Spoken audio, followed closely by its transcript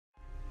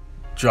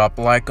Drop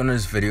a like on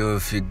this video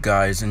if you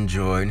guys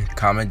enjoyed.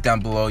 Comment down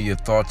below your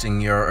thoughts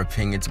and your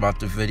opinions about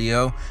the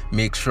video.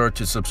 Make sure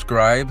to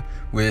subscribe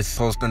with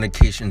post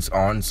notifications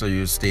on so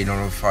you stay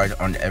notified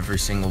on every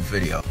single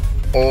video.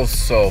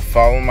 Also,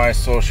 follow my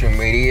social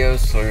media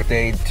so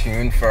stay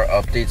tuned for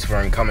updates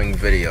for incoming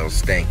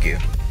videos. Thank you.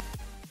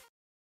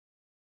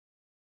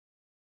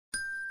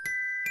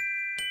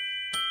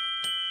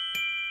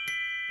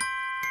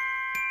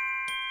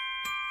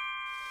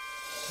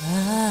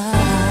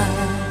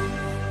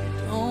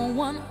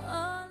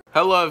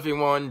 Hello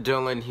everyone,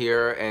 Dylan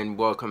here and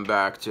welcome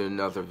back to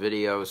another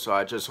video. So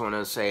I just want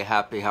to say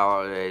happy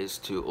holidays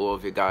to all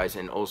of you guys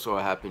and also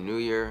a happy new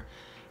year.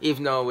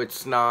 Even though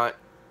it's not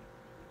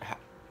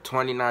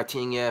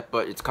 2019 yet,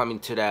 but it's coming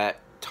to that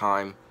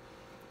time.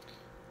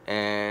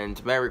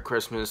 And Merry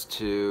Christmas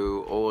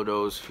to all of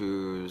those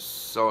who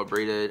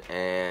celebrated,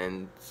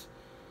 and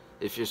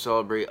if you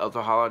celebrate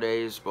other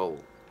holidays, well,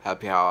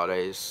 happy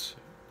holidays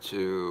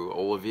to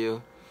all of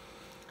you.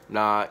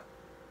 Not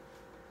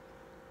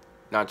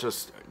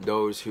just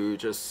those who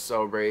just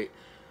celebrate.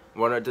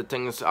 One of the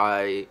things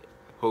I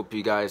hope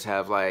you guys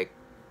have like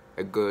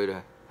a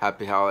good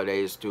happy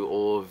holidays to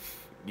all of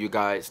you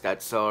guys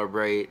that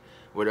celebrate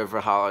whatever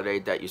holiday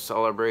that you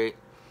celebrate.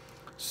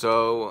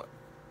 So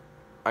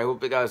I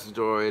hope you guys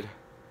enjoyed,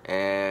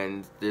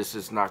 and this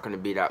is not going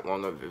to be that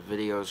long of a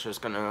video. It's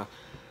just gonna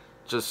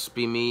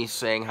be me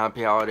saying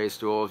happy holidays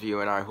to all of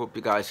you, and I hope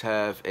you guys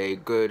have a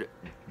good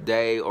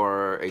day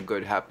or a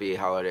good happy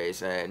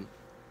holidays. And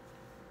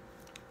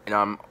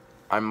I'm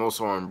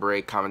also on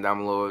break. Comment down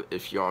below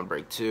if you're on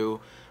break too.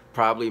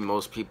 Probably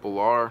most people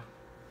are.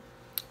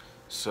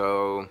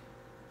 So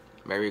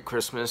Merry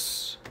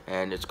Christmas,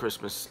 and it's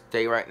Christmas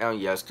Day right now.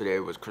 Yesterday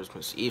was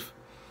Christmas Eve.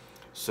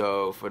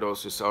 So for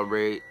those who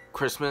celebrate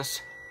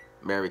Christmas,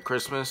 Merry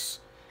Christmas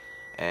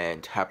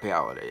and happy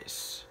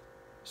holidays.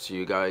 See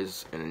you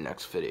guys in the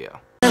next video.